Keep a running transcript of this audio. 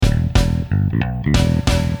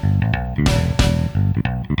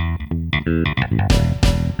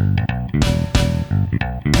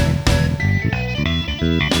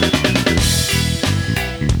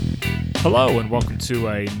Hello, and welcome to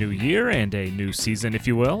a new year and a new season, if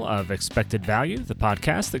you will, of Expected Value, the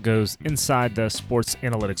podcast that goes inside the sports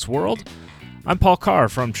analytics world. I'm Paul Carr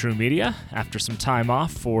from True Media. After some time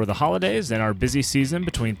off for the holidays and our busy season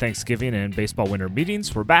between Thanksgiving and baseball winter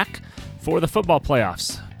meetings, we're back for the football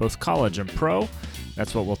playoffs, both college and pro.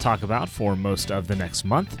 That's what we'll talk about for most of the next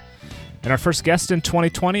month. And our first guest in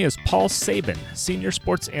 2020 is Paul Sabin, Senior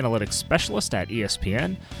Sports Analytics Specialist at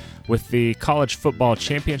ESPN. With the college football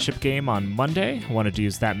championship game on Monday, I wanted to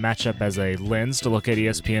use that matchup as a lens to look at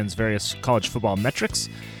ESPN's various college football metrics,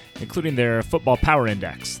 including their Football Power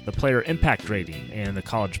Index, the Player Impact Rating, and the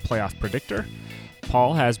College Playoff Predictor.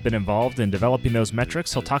 Paul has been involved in developing those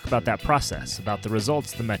metrics. He'll talk about that process, about the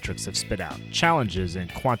results the metrics have spit out, challenges in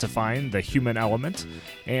quantifying the human element,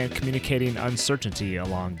 and communicating uncertainty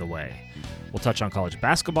along the way. We'll touch on college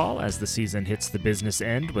basketball as the season hits the business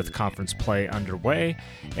end with conference play underway,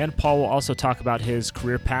 and Paul will also talk about his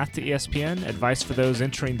career path to ESPN, advice for those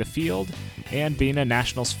entering the field, and being a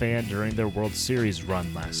Nationals fan during their World Series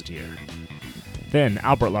run last year. Then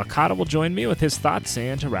Albert Larcata will join me with his thoughts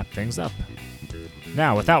and to wrap things up.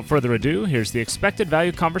 Now, without further ado, here's the Expected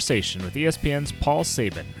Value Conversation with ESPN's Paul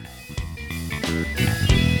Sabin.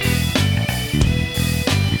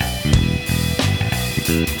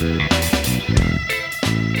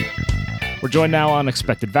 We're joined now on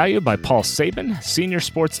Expected Value by Paul Sabin, Senior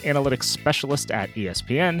Sports Analytics Specialist at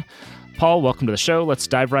ESPN. Paul, welcome to the show. Let's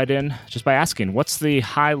dive right in just by asking, what's the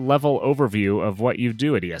high-level overview of what you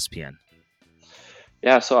do at ESPN?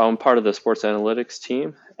 Yeah, so I'm part of the sports analytics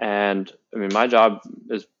team, and my job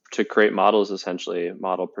is to create models, essentially,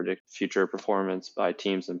 predict future performance by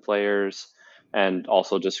teams and players, and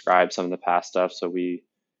also describe some of the past stuff. So we,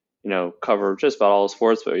 cover just about all the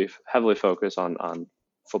sports, but we heavily focus on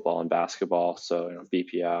football and basketball. So,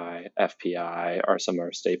 BPI, FPI are some of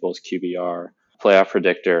our staples, QBR, playoff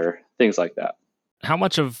predictor, things like that. How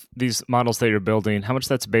much of these models that you're building, how much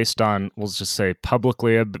that's based on, we'll just say,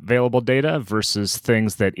 publicly available data versus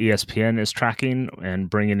things that ESPN is tracking and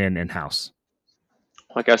bringing in-house?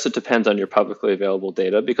 I guess it depends on your publicly available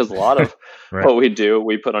data, because a lot of right. What we do,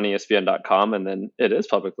 we put on ESPN.com and then it is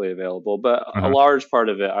publicly available. But a large part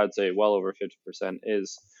of it, I'd say well over 50%,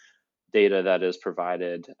 is data that is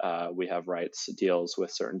provided. We have rights deals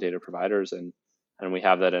with certain data providers and we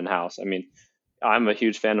have that in-house. I'm a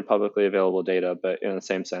huge fan of publicly available data, but in the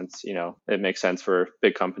same sense, it makes sense for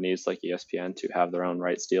big companies like ESPN to have their own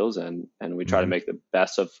rights deals, and we try to make the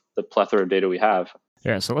best of the plethora of data we have.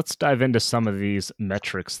 Yeah, so let's dive into some of these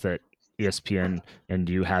metrics that ESPN and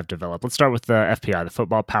you have developed. Let's start with the FPI, the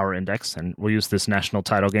Football Power Index, and we'll use this national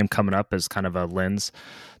title game coming up as kind of a lens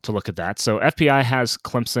to look at that. So FPI has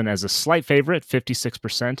Clemson as a slight favorite,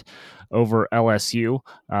 56% over LSU.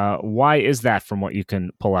 Why is that from what you can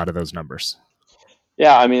pull out of those numbers?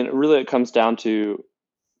 Yeah, really it comes down to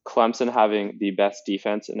Clemson having the best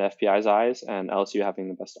defense in FPI's eyes and LSU having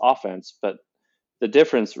the best offense. But the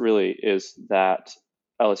difference really is that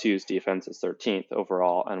LSU's defense is 13th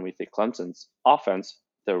overall, and we think Clemson's offense,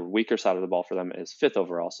 the weaker side of the ball for them, is 5th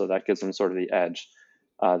overall. So that gives them sort of the edge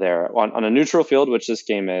there. On a neutral field, which this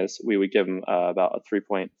game is, we would give them about a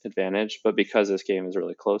 3-point advantage. But because this game is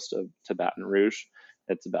really close to Baton Rouge,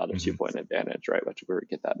 it's about a 2-point advantage, right? Which we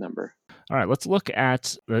get that number. All right, let's look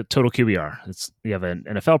at the total QBR. You have an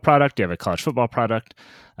NFL product, you have a college football product.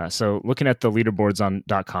 So looking at the leaderboards on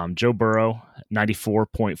 .com, Joe Burrow,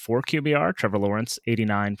 94.4 QBR, Trevor Lawrence,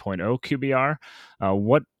 89.0 QBR.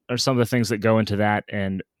 What are some of the things that go into that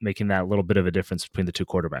and making that a little bit of a difference between the two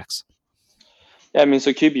quarterbacks? Yeah,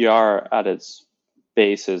 so QBR at its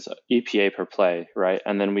base is EPA per play, right?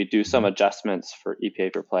 And then we do some adjustments for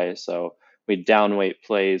EPA per play. So we downweight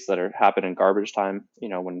plays that happen in garbage time,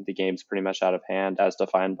 when the game's pretty much out of hand, as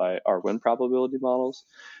defined by our win probability models.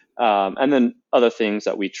 And then other things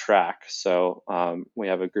that we track. So we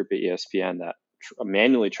have a group at ESPN that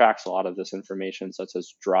manually tracks a lot of this information, such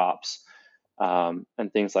as drops and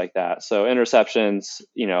things like that. So interceptions,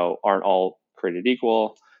 aren't all created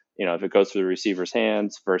equal. If it goes through the receiver's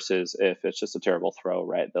hands versus if it's just a terrible throw,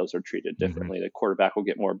 right? Those are treated differently. The quarterback will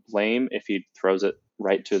get more blame if he throws it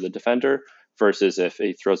right to the defender versus if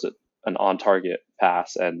he throws it an on-target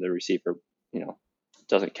pass and the receiver,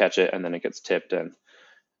 doesn't catch it and then it gets tipped and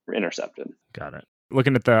intercepted. Got it.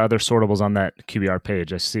 Looking at the other sortables on that QBR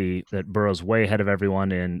page, I see that Burrow's way ahead of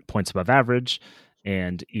everyone in points above average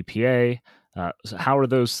and EPA. So how are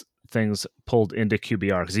those things pulled into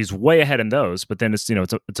QBR? Because he's way ahead in those, but then it's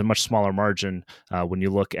a much smaller margin when you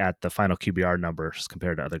look at the final QBR numbers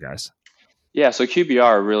compared to other guys. Yeah, so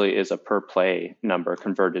QBR really is a per play number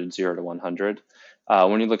converted 0 to 100.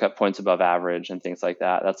 When you look at points above average and things like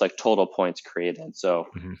that, that's like total points created. So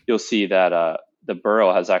you'll see that the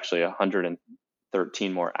Burrow has actually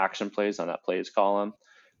 113 more action plays on that plays column.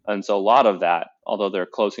 And so a lot of that, although they're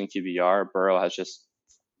close in QBR, Burrow has just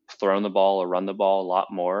thrown the ball or run the ball a lot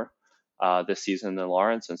more this season than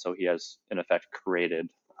Lawrence. And so he has, in effect, created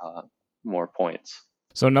more points.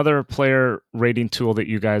 So another player rating tool that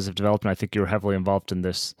you guys have developed, and I think you're heavily involved in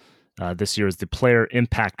this year, is the player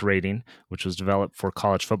impact rating, which was developed for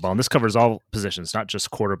college football. And this covers all positions, not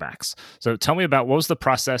just quarterbacks. So tell me about, what was the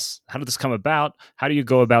process? How did this come about? How do you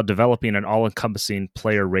go about developing an all-encompassing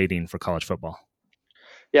player rating for college football?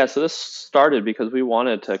 Yeah, so this started because we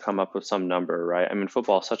wanted to come up with some number, right? I mean,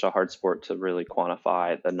 football is such a hard sport to really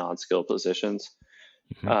quantify the non-skill positions.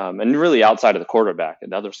 And really outside of the quarterback,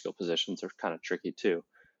 and other skill positions are kind of tricky too.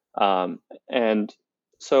 And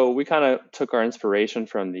so we kind of took our inspiration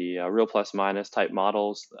from the real plus minus type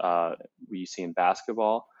models we see in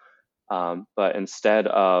basketball. But instead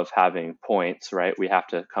of having points, right, we have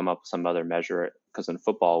to come up with some other measure, because in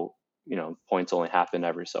football, points only happen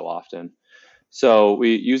every so often. So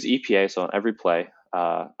we use EPA, so on every play,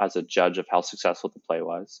 as a judge of how successful the play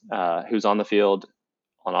was, who's on the field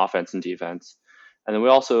on offense and defense. And then we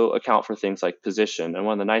also account for things like position. And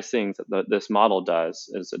one of the nice things that this model does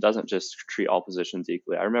is it doesn't just treat all positions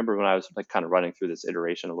equally. I remember when I was kind of running through this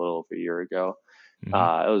iteration a little over a year ago, it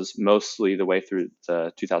was mostly the way through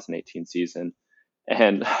the 2018 season.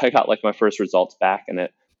 And I got my first results back, and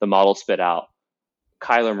the model spit out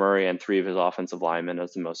Kyler Murray and 3 of his offensive linemen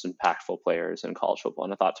as the most impactful players in college football.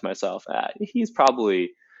 And I thought to myself, he's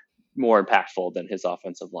probably more impactful than his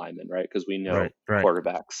offensive linemen, right? Because we know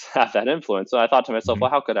quarterbacks have that influence. So I thought to myself, well,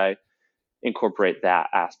 how could I incorporate that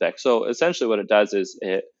aspect? So essentially what it does is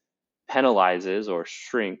it penalizes or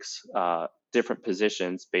shrinks different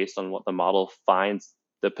positions based on what the model finds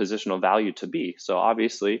the positional value to be. So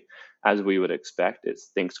obviously, as we would expect, it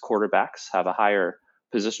thinks quarterbacks have a higher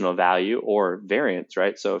positional value or variance,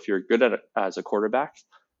 right? So if you're good at it as a quarterback,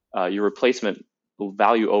 your replacement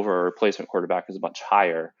value over a replacement quarterback is much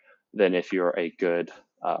higher than if you're a good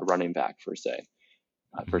running back per se.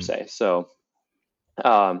 So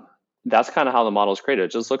that's kind of how the model is created.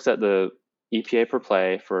 It just looks at the EPA per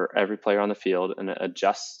play for every player on the field, and it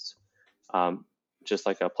adjusts just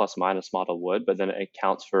like a plus minus model would, but then it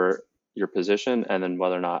accounts for your position and then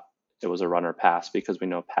whether or not it was a run or pass, because we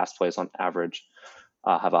know pass plays on average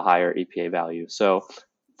have a higher EPA value. So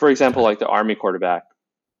for example, like the Army quarterback,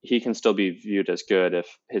 he can still be viewed as good if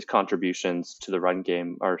his contributions to the run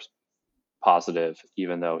game are positive,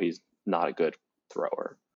 even though he's not a good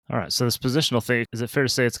thrower. All right. So this positional thing, is it fair to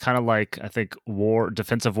say it's kind of like, I think,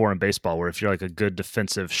 defensive war in baseball, where if you're like a good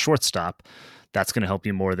defensive shortstop, that's going to help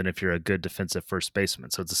you more than if you're a good defensive first baseman.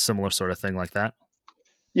 So it's a similar sort of thing like that?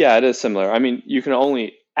 Yeah, it is similar. I mean, you can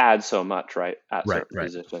only add so much, right, at certain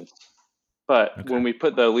positions. But when we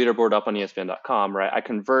put the leaderboard up on ESPN.com, right, I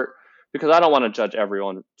convert, because I don't want to judge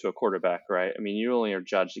everyone to a quarterback, right? I mean, you only are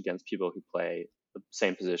judged against people who play the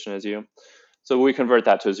same position as you. So we convert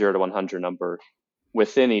that to a 0 to 100 number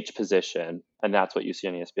within each position, and that's what you see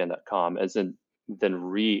on ESPN.com, as in then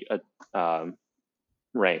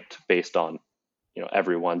ranked based on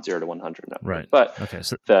everyone 0 to 100 number. Right. But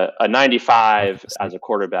so a 95 as a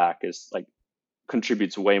quarterback is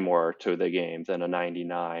contributes way more to the game than a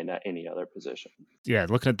 99 at any other position. Yeah,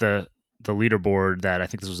 looking at the leaderboard, that I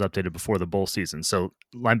think this was updated before the bowl season. So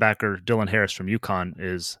linebacker Dylan Harris from UConn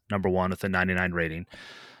is number 1 with a 99 rating.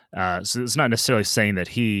 So it's not necessarily saying that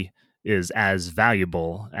he is as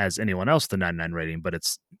valuable as anyone else with the 99 rating, but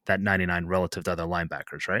it's that 99 relative to other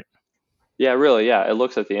linebackers, right? Yeah, really. Yeah, it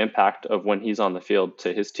looks at the impact of when he's on the field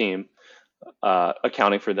to his team,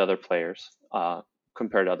 accounting for the other players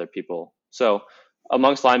compared to other people. So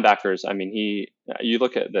amongst linebackers, I mean, you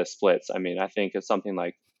look at the splits. I mean, I think it's something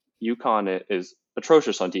like UConn is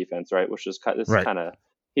atrocious on defense, right? Which is kind of,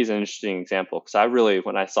 he's an interesting example, because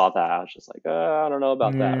when I saw that, I was just like, I don't know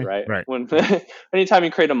about that, right? When anytime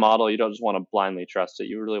you create a model, you don't just want to blindly trust it.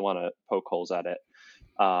 You really want to poke holes at it.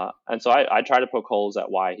 And so I try to poke holes at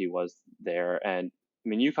why he was there. And I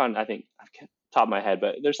mean, UConn, I think, top of my head,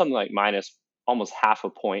 but there's something like minus almost half a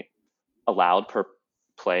point allowed per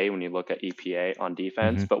play when you look at EPA on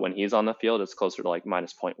defense. But when he's on the field, it's closer to like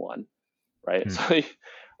minus 0.1, right? So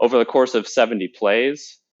over the course of 70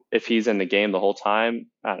 plays, if he's in the game the whole time,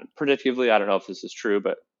 predictively, I don't know if this is true,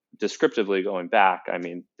 but descriptively going back, I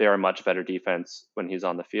mean, they're a much better defense when he's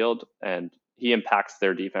on the field, and he impacts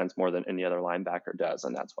their defense more than any other linebacker does,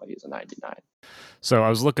 and that's why he's a 99. So I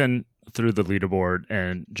was looking through the leaderboard,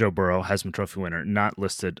 and Joe Burrow, Heisman Trophy winner, not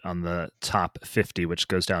listed on the top 50, which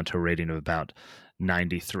goes down to a rating of about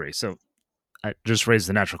 93. So I just raised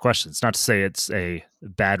the natural question. It's not to say it's a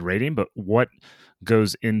bad rating, but what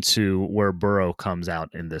goes into where Burrow comes out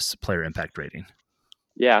in this player impact rating?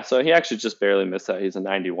 Yeah, so he actually just barely missed that. He's a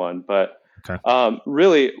 91. But Okay.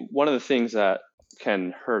 really, one of the things that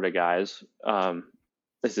can hurt a guy's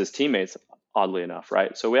is his teammates, oddly enough,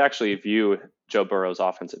 right? So we actually view Joe Burrow's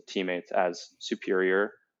offensive teammates as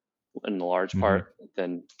superior in large part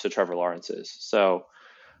than to Trevor Lawrence's. So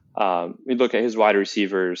we look at his wide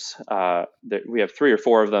receivers. We have 3 or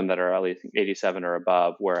 4 of them that are at least 87 or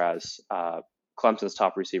above, whereas Clemson's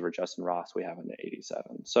top receiver, Justin Ross, we have an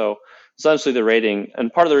 87. So essentially the rating,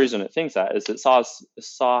 and part of the reason it thinks that is it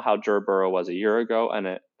saw how Joe Burrow was a year ago, and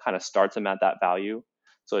it kind of starts him at that value.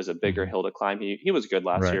 So it's a bigger hill to climb. He was good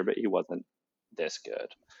last year, but he wasn't this good.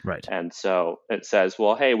 Right. And so it says,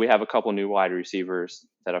 well, hey, we have a couple new wide receivers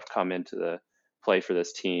that have come into the play for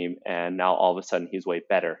this team, and now all of a sudden he's way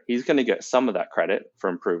better. He's going to get some of that credit for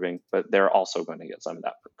improving, but they're also going to get some of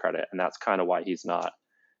that credit. And that's kind of why he's not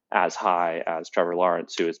as high as Trevor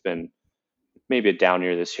Lawrence, who has been maybe a down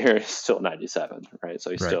year this year, is still 97, right?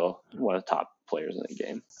 So he's still one of the top players in the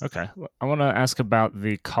game. Okay. I want to ask about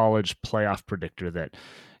the college playoff predictor that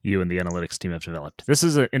you and the analytics team have developed. This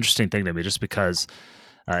is an interesting thing to me just because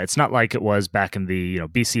it's not like it was back in the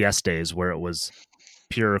BCS days where it was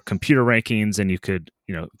pure computer rankings and you could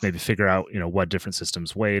maybe figure out what different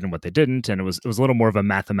systems weighed and what they didn't, and it was a little more of a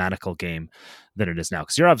mathematical game than it is now,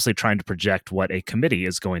 because you're obviously trying to project what a committee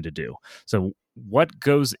is going to do. So what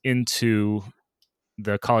goes into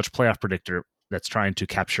the college playoff predictor that's trying to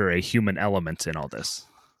capture a human element in all this?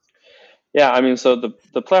 Yeah, I mean, so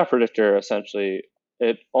the playoff predictor essentially,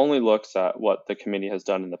 it only looks at what the committee has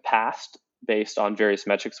done in the past based on various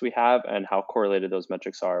metrics we have and how correlated those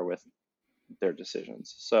metrics are with their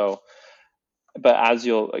decisions. So, but as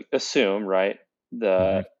you'll assume, right,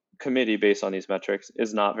 the committee based on these metrics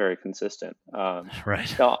is not very consistent. Right.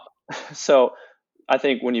 So I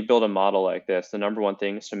think when you build a model like this, the number one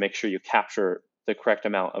thing is to make sure you capture the correct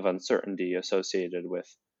amount of uncertainty associated with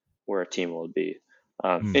where a team will be.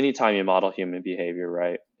 Anytime you model human behavior,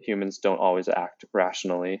 right, humans don't always act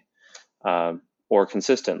rationally or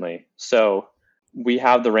consistently. So we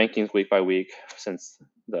have the rankings week by week. Since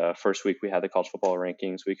the first week we had the college football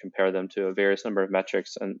rankings, we compare them to a various number of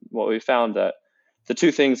metrics. And what we found that the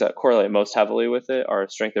 2 things that correlate most heavily with it are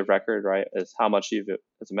strength of record, right, is how much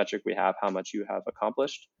as a metric we have, how much you have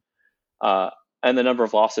accomplished, and the number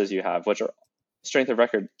of losses you have, which are strength of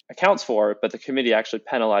record accounts for, but the committee actually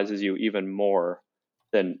penalizes you even more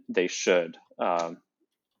than they should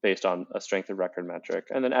based on a strength of record metric.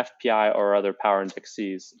 And then FPI or other power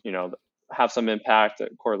indexes, have some impact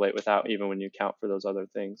that correlate with that even when you account for those other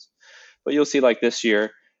things. But you'll see like this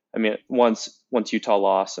year, I mean, once Utah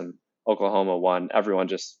lost and Oklahoma won, everyone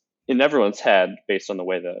just, in everyone's head, based on the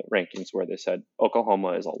way the rankings were, they said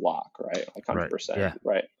Oklahoma is a lock, right? Like 100%,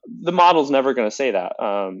 right? The model's never going to say that.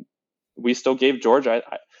 We still gave Georgia,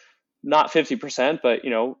 not 50%, but,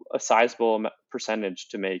 a sizable percentage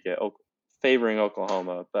to make it favoring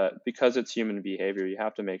Oklahoma. But because it's human behavior, you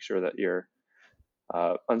have to make sure that your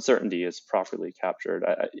uncertainty is properly captured.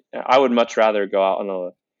 I would much rather go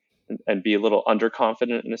out and be a little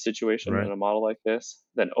underconfident in a situation in a model like this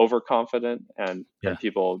than overconfident and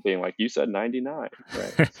people being like, you said 99,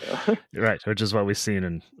 right? So. Right, which is what we've seen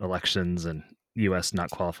in elections and U.S. not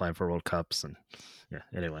qualifying for World Cups. And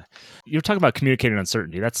anyway, you're talking about communicating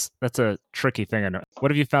uncertainty. That's a tricky thing. I know.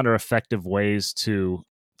 What have you found are effective ways to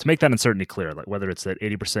make that uncertainty clear, like whether it's that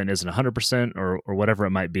 80% isn't 100% or whatever it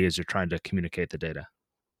might be as you're trying to communicate the data?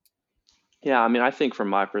 Yeah, I mean, I think from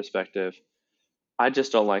my perspective, I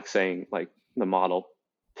just don't like saying like the model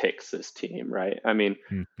picks this team, right? I mean,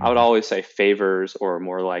 I would always say favors or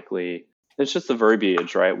more likely. It's just the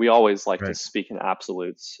verbiage, right? We always like to speak in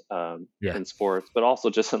absolutes in sports, but also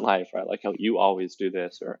just in life, right? Like how you always do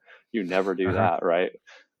this or you never do that, right?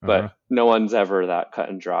 But no one's ever that cut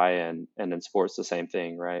and dry, and in sports the same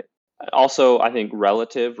thing, right? Also, I think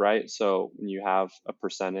relative, right? So when you have a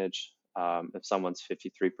percentage, if someone's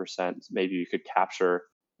 53%, maybe you could capture,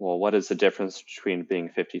 well, what is the difference between being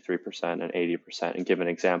 53% and 80%, and give an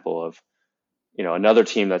example of, another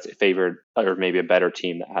team that's favored, or maybe a better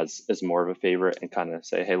team that is more of a favorite, and kind of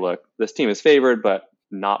say, hey, look, this team is favored, but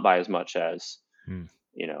not by as much as,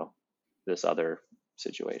 this other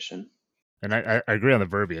situation. And I agree on the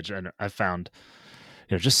verbiage. And I found,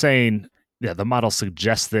 just saying, the model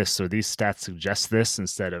suggests this or these stats suggest this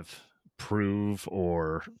instead of prove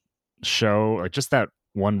or show, like just that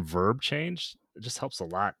one verb change, it just helps a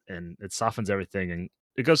lot, and it softens everything. And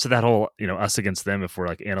it goes to that whole, us against them, if we're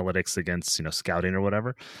like analytics against, scouting or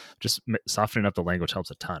whatever, just softening up the language helps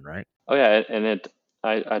a ton, right? Oh yeah. And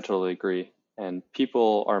I totally agree. and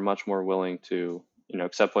people are much more willing to,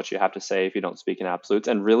 accept what you have to say if you don't speak in absolutes.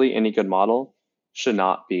 And really, any good model should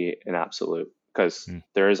not be an absolute because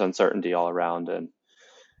there is uncertainty all around. And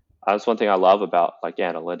that's one thing I love about like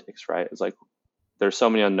analytics, right? It's like there's so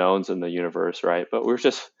many unknowns in the universe, right? But we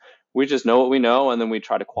just know what we know, and then we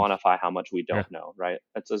try to quantify how much we don't know, right?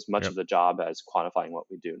 That's as much of the job as quantifying what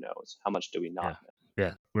we do know is how much do we not know.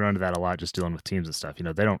 Yeah, we run into that a lot just dealing with teams and stuff.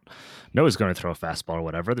 They don't know who's going to throw a fastball or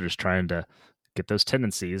whatever. They're just trying to get those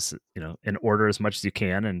tendencies, in order as much as you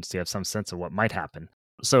can, and so you have some sense of what might happen.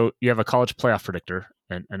 So you have a college playoff predictor,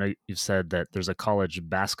 and I know you've said that there's a college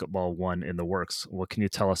basketball one in the works. What can you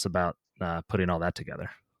tell us about putting all that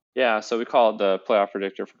together? Yeah, so we call it the playoff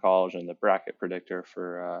predictor for college and the bracket predictor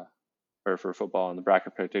for football and the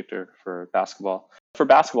bracket predictor for basketball. For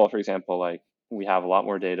basketball, for example, like we have a lot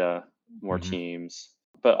more data, more teams,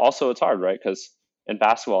 but also it's hard, right? Because in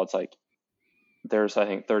basketball, it's like there's I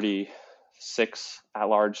think 36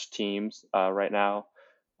 at-large teams right now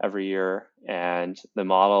every year, and the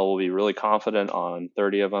model will be really confident on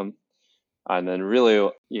 30 of them, and then really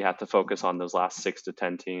you have to focus on those last 6 to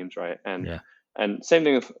 10 teams, right? And same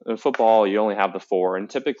thing with football, you only have the 4, and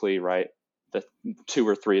typically, right, the 2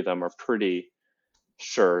 or 3 of them are pretty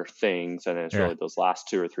sure things, and it's really those last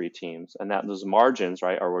 2 or 3 teams, and that those margins,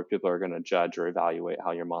 right, are where people are going to judge or evaluate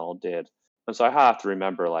how your model did. And so I have to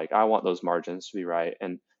remember, like, I want those margins to be right,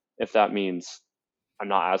 and if that means I'm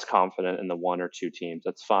not as confident in the 1 or 2 teams,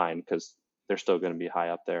 that's fine because they're still going to be high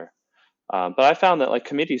up there. But I found that like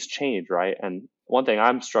committees change, right? And one thing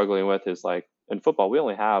I'm struggling with is like in football, we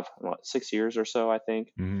only have 6 years or so, I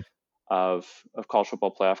think, of college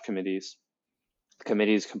football playoff committees. The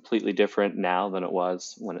committee is completely different now than it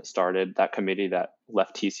was when it started. That committee that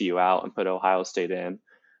left TCU out and put Ohio State in,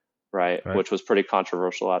 right. Which was pretty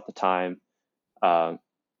controversial at the time.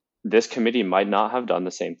 This committee might not have done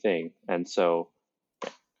the same thing. And so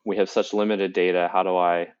we have such limited data. How do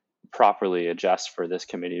I properly adjust for this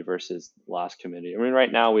committee versus last committee? I mean,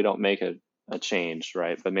 right now we don't make a change,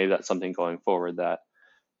 right? But maybe that's something going forward that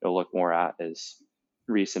you'll look more at is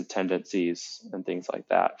recent tendencies and things like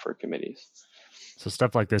that for committees. So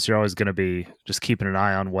stuff like this, you're always going to be just keeping an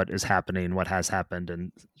eye on what is happening, what has happened,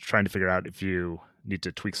 and trying to figure out if you need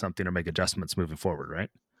to tweak something or make adjustments moving forward, right?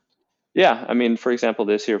 Yeah. I mean, for example,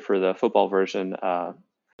 this year for the football version, a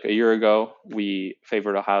year ago, we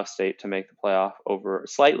favored Ohio State to make the playoff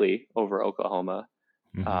slightly over Oklahoma.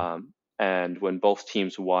 And when both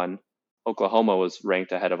teams won, Oklahoma was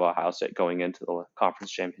ranked ahead of Ohio State going into the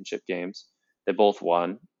conference championship games. They both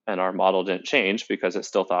won, and our model didn't change because it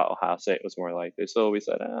still thought Ohio State was more likely. So we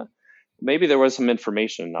said, maybe there was some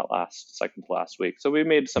information in that second to last week. So we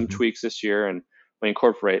made some tweaks this year, and we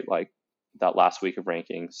incorporate like that last week of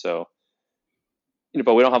rankings. So,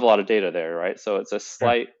 but we don't have a lot of data there, right? So it's a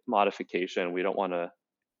slight modification. We don't want to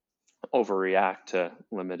overreact to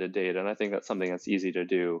limited data. And I think that's something that's easy to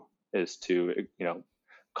do is to,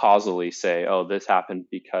 causally say, oh, this happened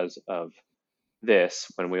because of this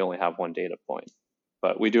when we only have one data point.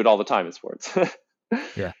 But we do it all the time in sports.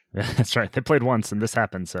 Yeah, that's right. They played once and this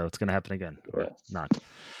happened, so it's going to happen again or not.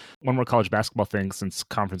 One more college basketball thing since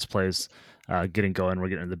conference plays getting going. We're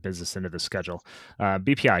getting into the business end of the schedule.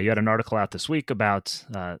 BPI, you had an article out this week about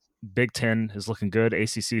Big Ten is looking good,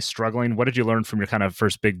 ACC struggling. What did you learn from your kind of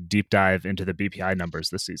first big deep dive into the BPI numbers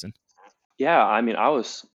this season? Yeah, I mean, I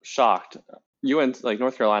was shocked.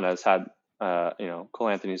 North Carolina has had, Cole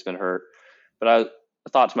Anthony's been hurt, but I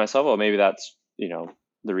thought to myself, well, maybe that's,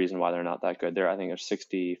 the reason why they're not that good. I think they're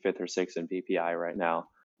 65th or 6th in BPI right now.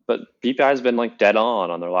 But BPI has been like dead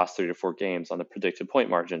on their last 3 to 4 games on the predicted point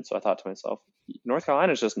margin. So I thought to myself, North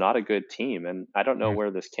Carolina is just not a good team. And I don't know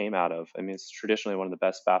where this came out of. I mean, it's traditionally one of the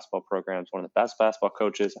best basketball programs, one of the best basketball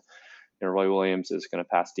coaches. Roy Williams is going to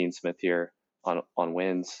pass Dean Smith here on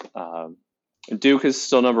wins. Duke is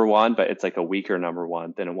still number 1, but it's like a weaker number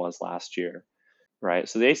 1 than it was last year. Right.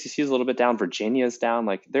 So the ACC is a little bit down. Virginia's down.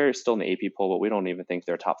 Like they're still in the AP poll, but we don't even think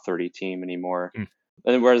they're a top 30 team anymore.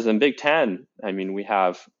 And whereas in Big Ten, I mean, we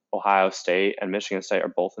have Ohio State and Michigan State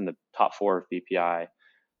are both in the top 4 of BPI.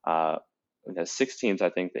 There's 6 teams,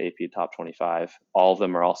 I think, the AP top 25. All of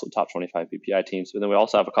them are also top 25 BPI teams. But then we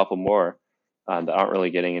also have a couple more that aren't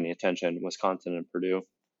really getting any attention, Wisconsin and Purdue.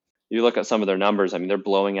 You look at some of their numbers, I mean, they're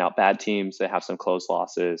blowing out bad teams. They have some close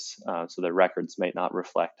losses. So their records may not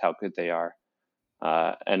reflect how good they are.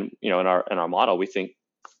 And in our model, we think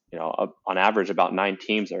on average about 9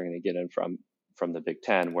 teams are going to get in from the Big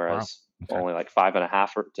Ten, whereas only like 5.5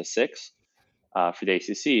 to 6 for the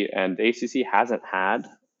ACC. And the ACC hasn't had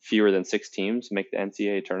fewer than 6 teams make the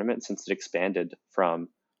NCAA tournament since it expanded from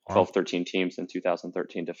 12, 13 teams in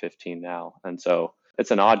 2013 to 15 now. And so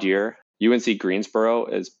it's an odd year. UNC Greensboro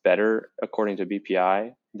is better according to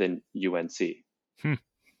BPI than UNC.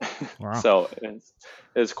 Wow. So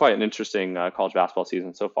it's quite an interesting college basketball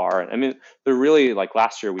season so far. And I mean, they're really, like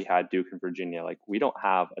last year we had Duke and Virginia. Like, we don't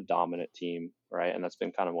have a dominant team, right? And that's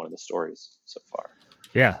been kind of one of the stories so far.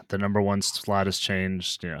 Yeah, the number one slot has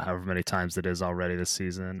changed, however many times it is already this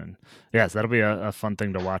season, and yes, that'll be a fun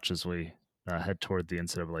thing to watch as we head toward the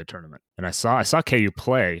NCAA tournament. And I saw KU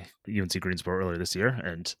play UNC Greensboro earlier this year,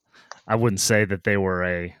 and I wouldn't say that they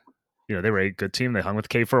were they were a good team. They hung with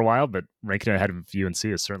K for a while, but ranking ahead of UNC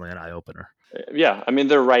is certainly an eye opener. Yeah, I mean,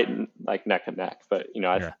 they're right like neck and neck, but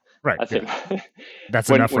I think that's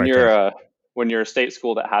enough when right you're there. When you're a state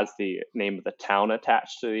school that has the name of the town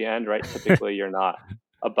attached to the end, right? Typically, you're not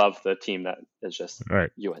above the team that is just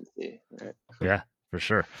right. UNC. Right? Yeah, for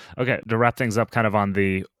sure. Okay, to wrap things up, kind of on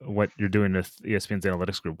what you're doing with ESPN's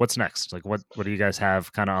analytics group. What's next? Like, what do you guys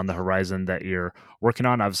have kind of on the horizon that you're working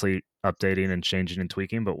on? Obviously, updating and changing and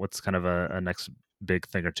tweaking, but what's kind of a next big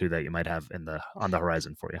thing or two that you might have on the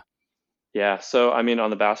horizon for you? Yeah, so I mean, on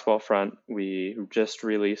the basketball front, we just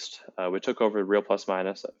released. We took over Real Plus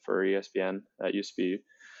Minus for ESPN. That used to be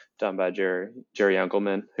done by Jerry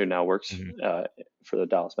Engelman, who now works for the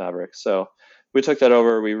Dallas Mavericks. So we took that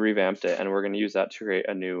over, we revamped it, and we're going to use that to create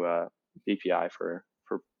a new BPI for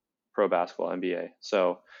pro basketball NBA.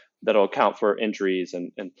 So that'll account for injuries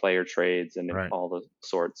and player trades and all the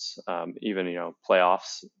sorts, even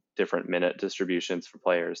playoffs, different minute distributions for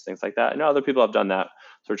players, things like that. I know other people have done that,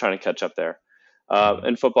 so we're trying to catch up there.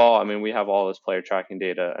 In football, I mean, we have all this player tracking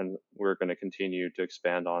data, and we're going to continue to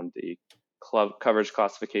expand on the club coverage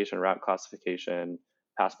classification, route classification,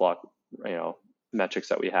 pass block, metrics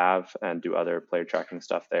that we have, and do other player tracking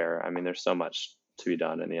stuff there. I mean, there's so much to be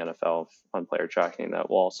done in the NFL on player tracking that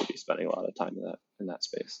we'll also be spending a lot of time in that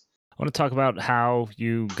space. I want to talk about how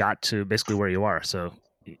you got to basically where you are. So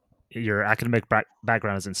your academic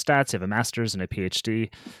background is in stats, you have a master's and a PhD.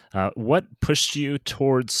 What pushed you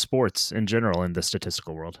towards sports in general in the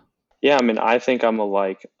statistical world? Yeah, I mean, I think I'm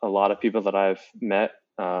like a lot of people that I've met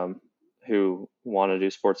who want to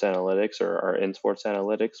do sports analytics or are in sports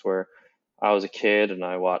analytics, where I was a kid and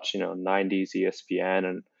I watched, 90s ESPN,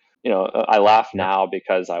 and, I laugh now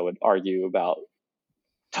because I would argue about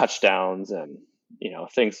touchdowns and,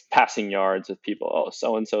 things, passing yards with people. Oh,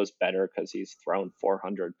 so-and-so is better because he's thrown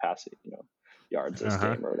 400 passing, yards this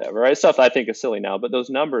game or whatever, right? Stuff I think is silly now, but those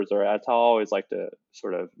numbers that's how I always like to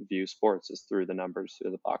sort of view sports, is through the numbers,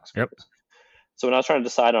 through the box scores. Yep. So when I was trying to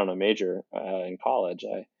decide on a major in college,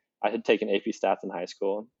 I had taken AP Stats in high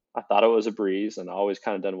school. I thought it was a breeze, and I always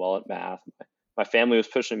kind of done well at math. My family was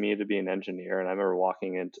pushing me to be an engineer, and I remember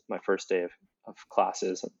walking into my first day of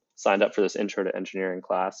classes and signed up for this intro to engineering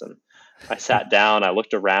class. And I sat down, I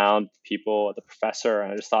looked around, people, the professor,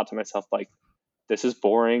 and I just thought to myself, like, this is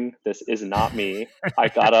boring. This is not me. I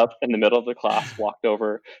got up in the middle of the class, walked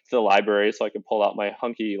over to the library so I could pull out my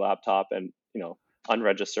hunky laptop and,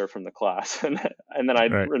 unregister from the class. And then I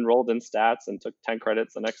enrolled in stats and took 10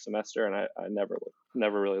 credits the next semester. And I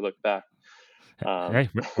never really looked back. Hey,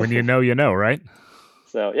 when you know, right?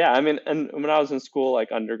 So, yeah, I mean, and when I was in school,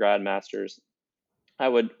 like undergrad, masters,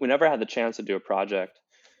 we never had the chance to do a project.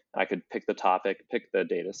 I could pick the topic, pick the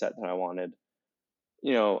data set that I wanted.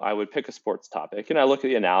 I would pick a sports topic, and I look at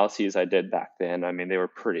the analyses I did back then. I mean, they were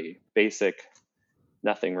pretty basic,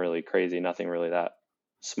 nothing really crazy, nothing really that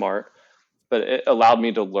smart, but it allowed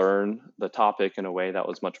me to learn the topic in a way that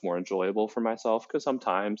was much more enjoyable for myself. Because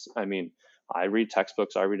sometimes, I mean, I read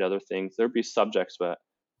textbooks, I read other things. There'd be subjects that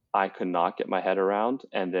I could not get my head around.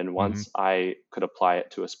 And then once I could apply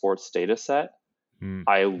it to a sports data set,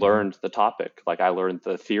 I learned the topic. Like, I learned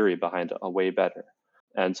the theory behind it way better.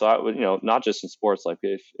 And so I would, not just in sports, like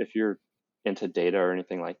if you're into data or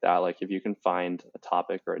anything like that, like if you can find a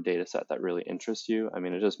topic or a data set that really interests you, I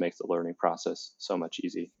mean, it just makes the learning process so much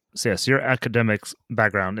easy. So yes, your academics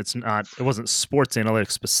background, it wasn't sports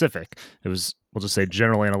analytics specific. It was, we'll just say,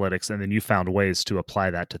 general analytics. And then you found ways to apply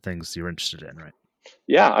that to things you're interested in, right?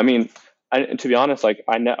 Yeah. I mean, to be honest, like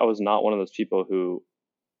I was not one of those people who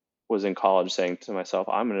was in college saying to myself,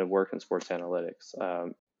 I'm going to work in sports analytics.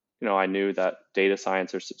 I knew that data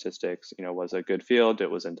science or statistics, was a good field. It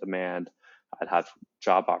was in demand. I'd have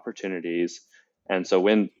job opportunities. And so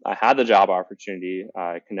when I had the job opportunity,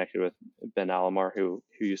 I connected with Ben Alamar, who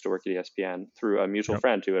used to work at ESPN, through a mutual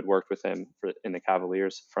friend who had worked with him in the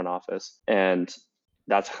Cavaliers front office. And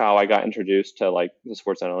that's how I got introduced to like the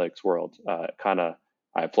sports analytics world. I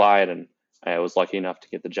applied, and I was lucky enough to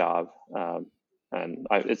get the job. And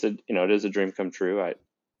it is a dream come true.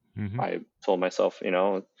 I told myself, if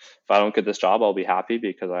I don't get this job, I'll be happy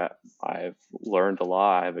because I've learned a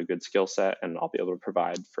lot. I have a good skill set and I'll be able to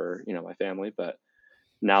provide for, my family. But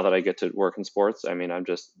now that I get to work in sports, I mean, I'm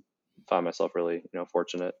just find myself really,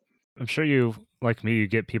 fortunate. I'm sure you, like me, you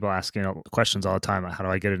get people asking questions all the time. How do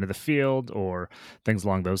I get into the field or things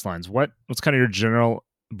along those lines? What's kind of your general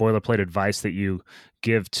boilerplate advice that you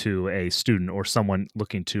give to a student or someone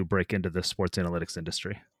looking to break into the sports analytics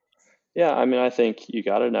industry? Yeah, I mean, I think you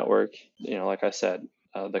got to network. Like I said,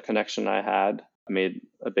 the connection I had made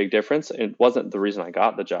a big difference. It wasn't the reason I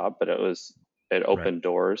got the job, but it Right. opened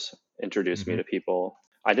doors, introduced me Hmm. to people.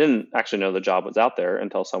 I didn't actually know the job was out there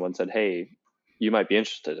until someone said, "Hey, you might be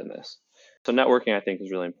interested in this." So networking, I think,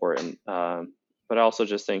 is really important. But I also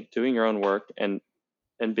just think doing your own work and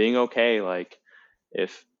being okay, like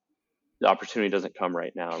if the opportunity doesn't come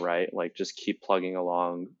right now, right? Like just keep plugging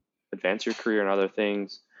along, advance your career and other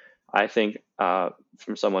things. I think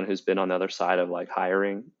from someone who's been on the other side of like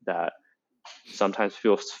hiring, that sometimes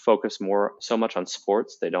people focus more so much on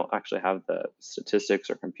sports, they don't actually have the statistics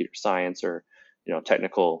or computer science or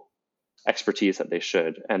technical expertise that they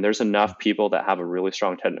should. And there's enough people that have a really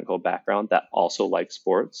strong technical background that also like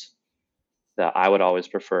sports, that I would always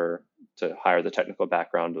prefer to hire the technical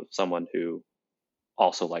background of someone who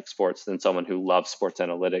also like sports than someone who loves sports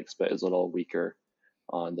analytics but is a little weaker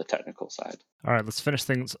on the technical side. All right, let's finish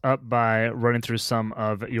things up by running through some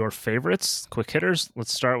of your favorites, quick hitters.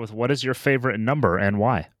 Let's start with what is your favorite number and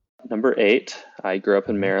why? Number 8, I grew up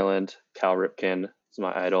in Hmm. Maryland. Cal Ripken is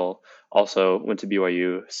my idol. Also went to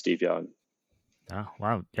BYU, Steve Young. Oh,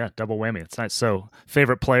 wow. Yeah, double whammy. It's nice. So,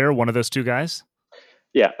 favorite player, one of those two guys?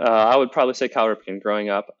 Yeah, I would probably say Cal Ripken. Growing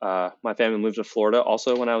up, my family moved to Florida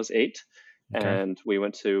also when I was 8, Okay. and we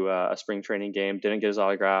went to a spring training game. Didn't get his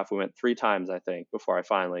autograph. We went 3 times, I think, before I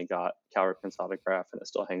finally got Cal Ripken's autograph, and it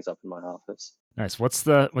still hangs up in my office. Nice. What's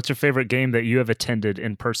your favorite game that you have attended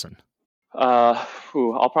in person?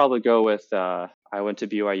 I'll probably go with I went to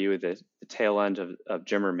BYU the tail end of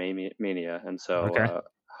Jimmer Mania, and so Okay.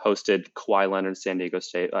 hosted Kawhi Leonard, San Diego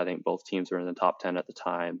State. I think both teams were in the top 10 at the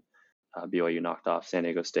time. BYU knocked off San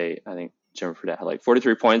Diego State. I think Jimmer Fredette had like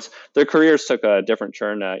 43 points. Their careers took a different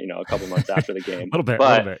turn, a couple months after the A game, little bit, a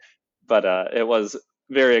little but bit. but it was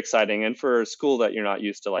very exciting. And for a school that you're not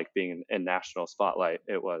used to like being in national spotlight,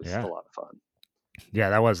 it was a Yeah. lot of fun. Yeah,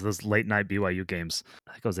 that was those late night BYU games.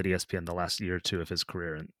 I think I was at ESPN the last year or two of his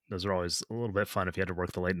career, and those are always a little bit fun if you had to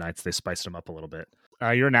work the late nights. They spiced them up a little bit.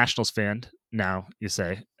 You're a Nationals fan now, you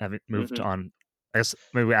say, having moved Hmm. on. I guess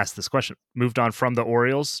maybe we ask this question: moved on from the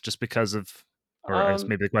Orioles just because of, or I guess Um,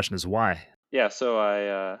 maybe the question is why. Yeah, so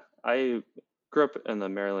I grew up in the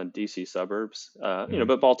Maryland DC suburbs, Hmm.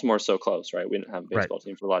 but Baltimore's so close, right? We didn't have a Right. baseball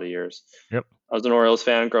team for a lot of years. Yep. I was an Orioles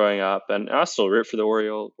fan growing up, and I still root for the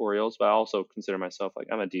Orioles, but I also consider myself like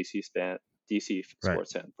I'm a DC Right.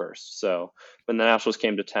 sports fan first. So when the Nationals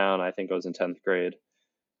came to town, I think I was in 10th grade.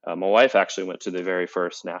 My wife actually went to the very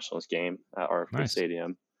first Nationals game at RFK Nice.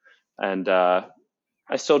 Stadium, and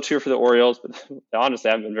I still cheer for the Orioles, but honestly,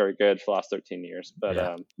 I haven't been very good for the last 13 years.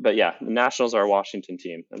 Yeah. But yeah, the Nationals are a Washington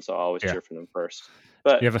team, and so I always Yeah. cheer for them first.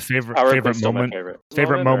 But You have a favorite Cal favorite Ripken's still my moment favorite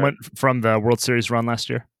favorite moment, or moment from the World Series run last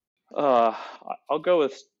year? uh, I'll go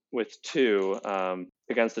with two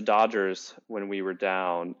against the Dodgers when we were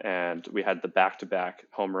down and we had the back-to-back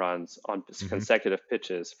home runs on Hmm. consecutive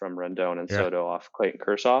pitches from Rendon and Yeah. Soto off Clayton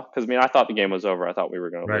Kershaw. Because I mean, I thought the game was over. I thought we were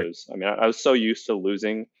going to Right. lose. I mean, I was so used to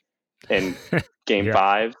losing in game Yeah.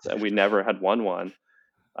 fives, and we never had won one.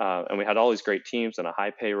 And we had all these great teams and a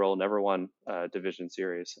high payroll, never won division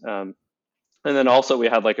series. And then also we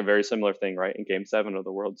had like a very similar thing, right, in Game 7 of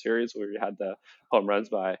the World Series where we had the home runs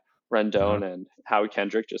by Uh-huh. Rendon and Howie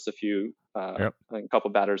Kendrick just Yep. I think a couple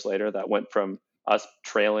batters later that went from us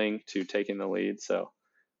trailing to taking the lead. So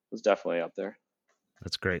it was definitely up there.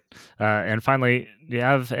 That's great. And finally, do you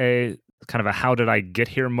have a kind of a how did I get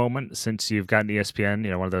here moment since you've gotten ESPN?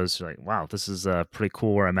 One of those you're like, wow, this is pretty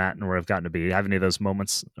cool where I'm at and where I've gotten to be. Do you have any of those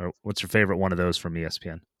moments, or what's your favorite one of those from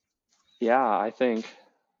ESPN? Yeah, I think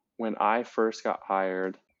when I first got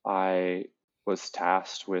hired, I was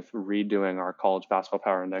tasked with redoing our college basketball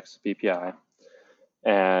power index, BPI.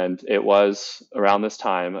 And it was around this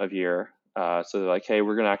time of year. So they're like, hey,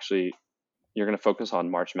 you're going to focus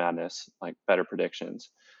on March Madness, like better predictions.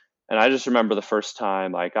 And I just remember the first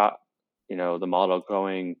time I got, the model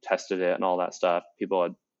going, tested it and all that stuff. People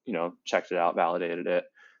had, checked it out, validated it.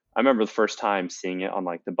 I remember the first time seeing it on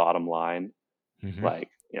like the bottom line, Hmm. like,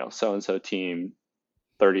 so and so team,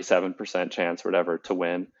 37% chance, or whatever, to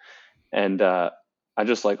win. And I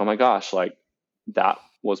just like, oh my gosh, like that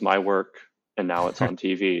was my work and now it's on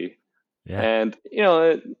TV. Yeah. And,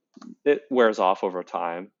 it wears off over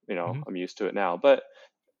time. Hmm. I'm used to it now, but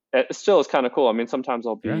it still is kind of cool. I mean, sometimes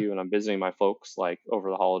I'll Yeah. be when I'm visiting my folks, like over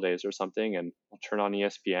the holidays or something, and I'll turn on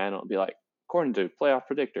ESPN. And it'll be like, according to Playoff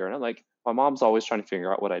Predictor, and I'm like, my mom's always trying to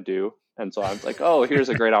figure out what I do, and so I'm like, oh, here's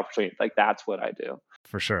a great opportunity. Like that's what I do.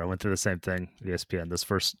 For sure. I went through the same thing, ESPN. Those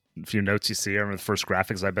first few notes you see, I remember the first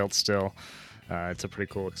graphics I built still. It's a pretty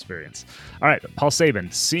cool experience. All right, Paul Sabin,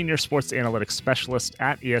 Senior Sports Analytics Specialist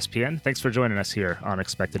at ESPN. Thanks for joining us here on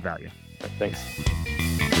Expected Value. Thanks.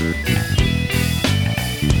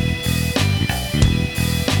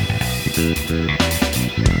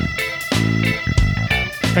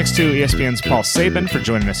 Thanks to ESPN's Paul Sabin for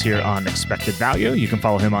joining us here on Expected Value. You can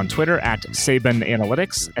follow him on Twitter at Sabin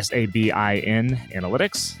Analytics, SABIN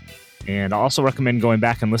Analytics. And I also recommend going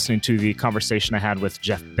back and listening to the conversation I had with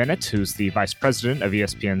Jeff Bennett, who's the vice president of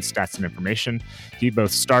ESPN Stats and Information. He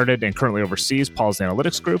both started and currently oversees Paul's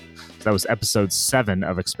analytics group. So that was episode 7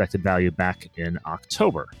 of Expected Value back in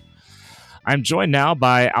October. I'm joined now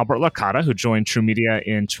by Albert Licata, who joined True Media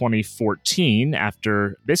in 2014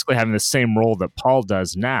 after basically having the same role that Paul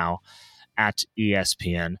does now at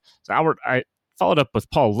ESPN. So, Albert, I followed up with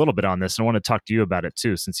Paul a little bit on this, and I want to talk to you about it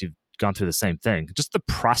too, since you've gone through the same thing. Just the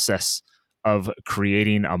process of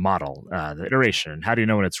creating a model, the iteration. How do you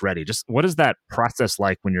know when it's ready? Just what is that process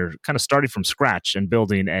like when you're kind of starting from scratch and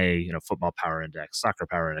building a football power index, soccer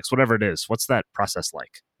power index, whatever it is? What's that process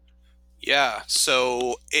like? Yeah,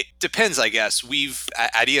 so it depends, I guess. We've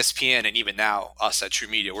at ESPN and even now us at True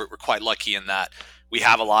Media, we're quite lucky in that we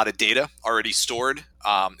have a lot of data already stored,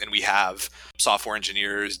 and we have software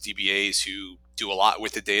engineers, DBAs who do a lot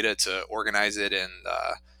with the data to organize it and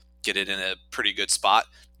get it in a pretty good spot.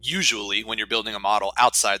 Usually, when you're building a model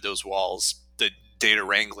outside those walls, the data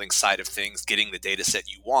wrangling side of things, getting the data set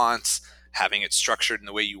you want, having it structured in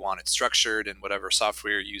the way you want it structured, and whatever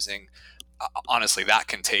software you're using, honestly, that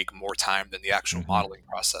can take more time than the actual modeling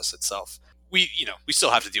process itself. We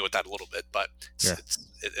still have to deal with that a little bit, but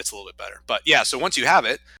it's a little bit better. But yeah, so once you have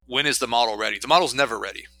it, when is the model ready? The model's never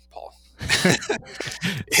ready, Paul.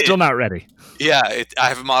 Still not ready. Yeah, I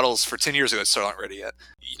have models for 10 years ago that still aren't ready yet.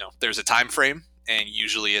 There's a time frame, and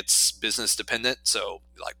usually it's business dependent. So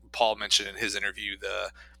like Paul mentioned in his interview,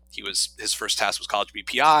 his first task was college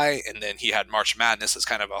BPI, and then he had March Madness as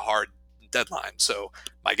kind of a hard deadline. So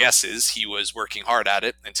my guess is he was working hard at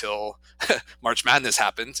it until March Madness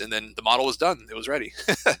happened, and then the model was done. It was ready.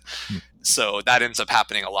 So that ends up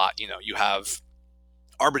happening a lot. You have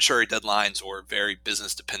arbitrary deadlines or very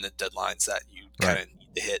business dependent deadlines that you kind of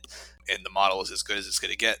need to hit, and the model is as good as it's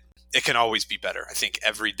going to get. It can always be better. I think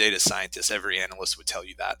every data scientist, every analyst would tell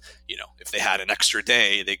you that, if they had an extra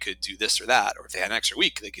day, they could do this or that, or if they had an extra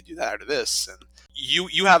week, they could do that or this. And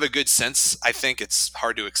you have a good sense. I think it's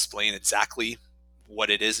hard to explain exactly what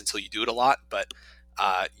it is until you do it a lot, but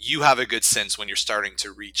you have a good sense when you're starting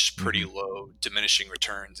to reach pretty low diminishing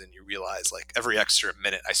returns, and you realize like every extra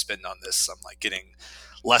minute I spend on this, I'm like getting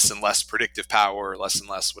less and less predictive power, less and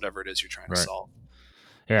less whatever it is you're trying to solve.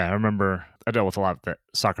 Yeah, I remember I dealt with a lot of the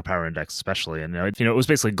soccer power index, especially, and it was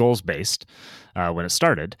basically goals based when it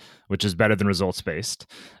started, which is better than results based,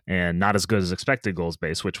 and not as good as expected goals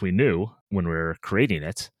based, which we knew when we were creating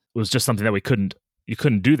it. It was just something that you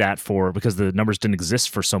couldn't do that for because the numbers didn't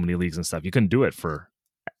exist for so many leagues and stuff. You couldn't do it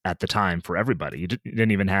at the time for everybody. You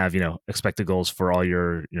didn't even have expected goals for all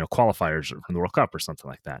your qualifiers from the World Cup or something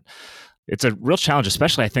like that. It's a real challenge,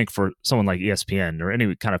 especially I think for someone like ESPN or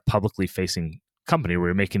any kind of publicly facing company where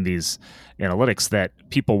you're making these analytics that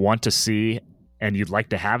people want to see and you'd like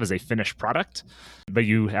to have as a finished product, but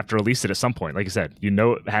you have to release it at some point. Like you said,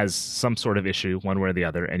 it has some sort of issue one way or the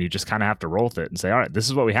other, and you just kind of have to roll with it and say, all right, this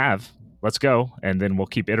is what we have. Let's go. And then we'll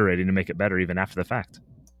keep iterating to make it better even after the fact.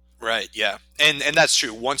 Right. Yeah. And that's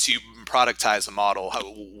true. Once you productize a model,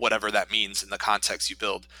 whatever that means in the context you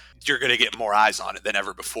build, you're going to get more eyes on it than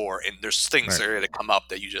ever before. And there's things that are going to come up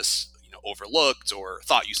that you just overlooked or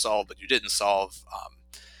thought you solved, but you didn't solve.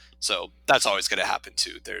 So that's always going to happen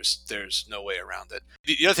too. There's no way around it.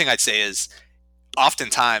 The other thing I'd say is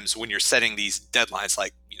oftentimes when you're setting these deadlines,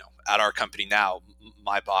 like, at our company now,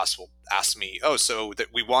 my boss will ask me, oh, so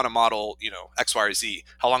that we want to model, X, Y, or Z.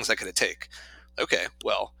 How long is that going to take? Okay,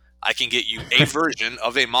 well, I can get you a version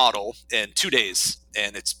of a model in 2 days,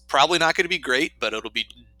 and it's probably not going to be great, but it'll be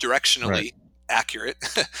directionally accurate.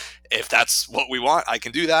 If that's what we want, I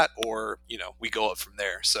can do that, or we go up from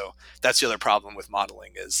there. So that's the other problem with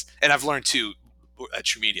modeling is, and I've learned too at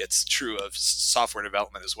True Media, it's true of software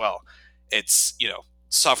development as well. It's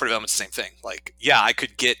software development's the same thing. Like, yeah, I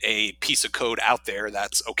could get a piece of code out there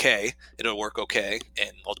that's okay, it'll work okay,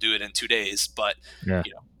 and I'll do it in 2 days, but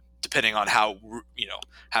depending on how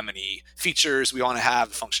many features we want to have,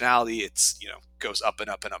 the functionality, it's goes up and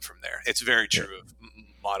up and up from there. It's very true of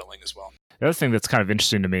modeling as well. The other thing that's kind of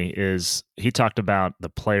interesting to me is he talked about the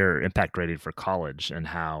player impact rating for college and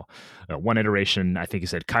how one iteration, I think he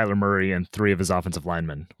said Kyler Murray and 3 of his offensive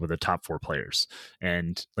linemen were the top 4 players.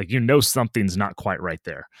 And something's not quite right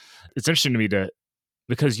there. It's interesting to me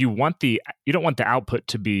because you don't want the output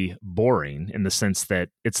to be boring in the sense that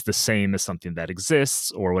it's the same as something that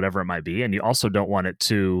exists or whatever it might be. And you also don't want it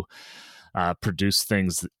to produce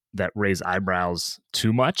things that raise eyebrows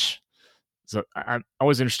too much. So I'm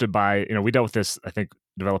always interested by, we dealt with this, I think,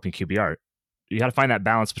 developing QBR. You got to find that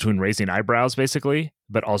balance between raising eyebrows, basically,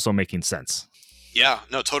 but also making sense. Yeah,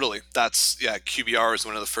 no, totally. QBR is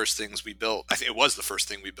one of the first things we built. I think it was the first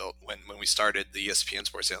thing we built when we started the ESPN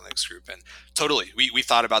Sports Analytics group. And totally, we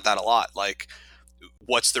thought about that a lot. Like,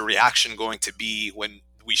 what's the reaction going to be when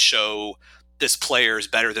we show this player is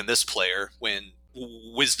better than this player, when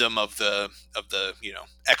wisdom of the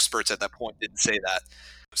experts at that point didn't say that.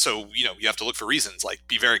 So, you have to look for reasons, like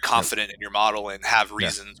be very confident in your model and have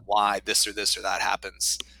reasons why this or that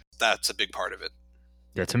happens. That's a big part of it.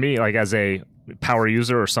 Yeah, to me, like as a power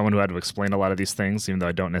user or someone who had to explain a lot of these things, even though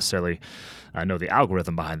I don't necessarily know the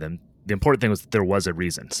algorithm behind them, the important thing was that there was a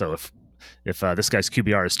reason. So if this guy's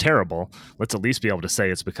QBR is terrible, let's at least be able to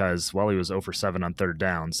say it's because, he was 0 for 7 on third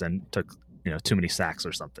downs and took too many sacks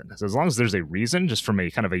or something. So as long as there's a reason, just from a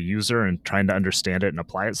kind of a user and trying to understand it and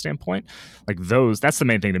apply it standpoint, like that's the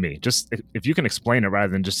main thing to me. Just if you can explain it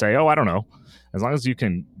rather than just say, oh, I don't know. As long as you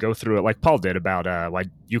can go through it like Paul did about why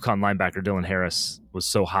UConn linebacker Dylan Harris was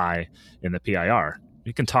so high in the PIR.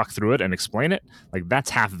 You can talk through it and explain it. Like that's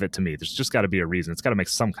half of it to me. There's just got to be a reason. It's got to make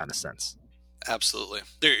some kind of sense. Absolutely.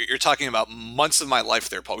 You're talking about months of my life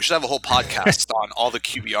there, Paul. We should have a whole podcast on all the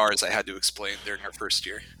QBRs I had to explain during our first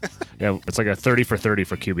year. Yeah, it's like a 30 for 30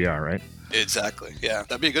 for QBR, right? Exactly. Yeah,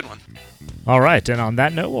 that'd be a good one. All right, and on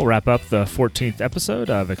that note, we'll wrap up the 14th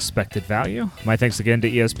episode of Expected Value. My thanks again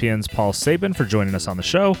to ESPN's Paul Sabin for joining us on the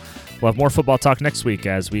show. We'll have more football talk next week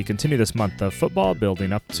as we continue this month of football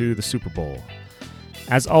building up to the Super Bowl.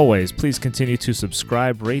 As always, please continue to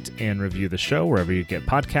subscribe, rate, and review the show wherever you get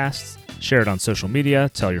podcasts. Share it on social media,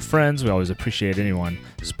 tell your friends. We always appreciate anyone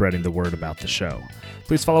spreading the word about the show.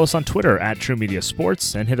 Please follow us on Twitter at True Media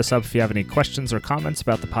Sports and hit us up if you have any questions or comments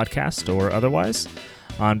about the podcast or otherwise.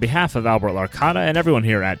 On behalf of Albert Larcata and everyone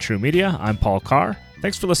here at True Media, I'm Paul Carr.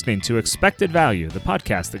 Thanks for listening to Expected Value, the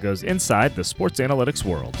podcast that goes inside the sports analytics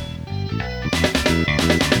world.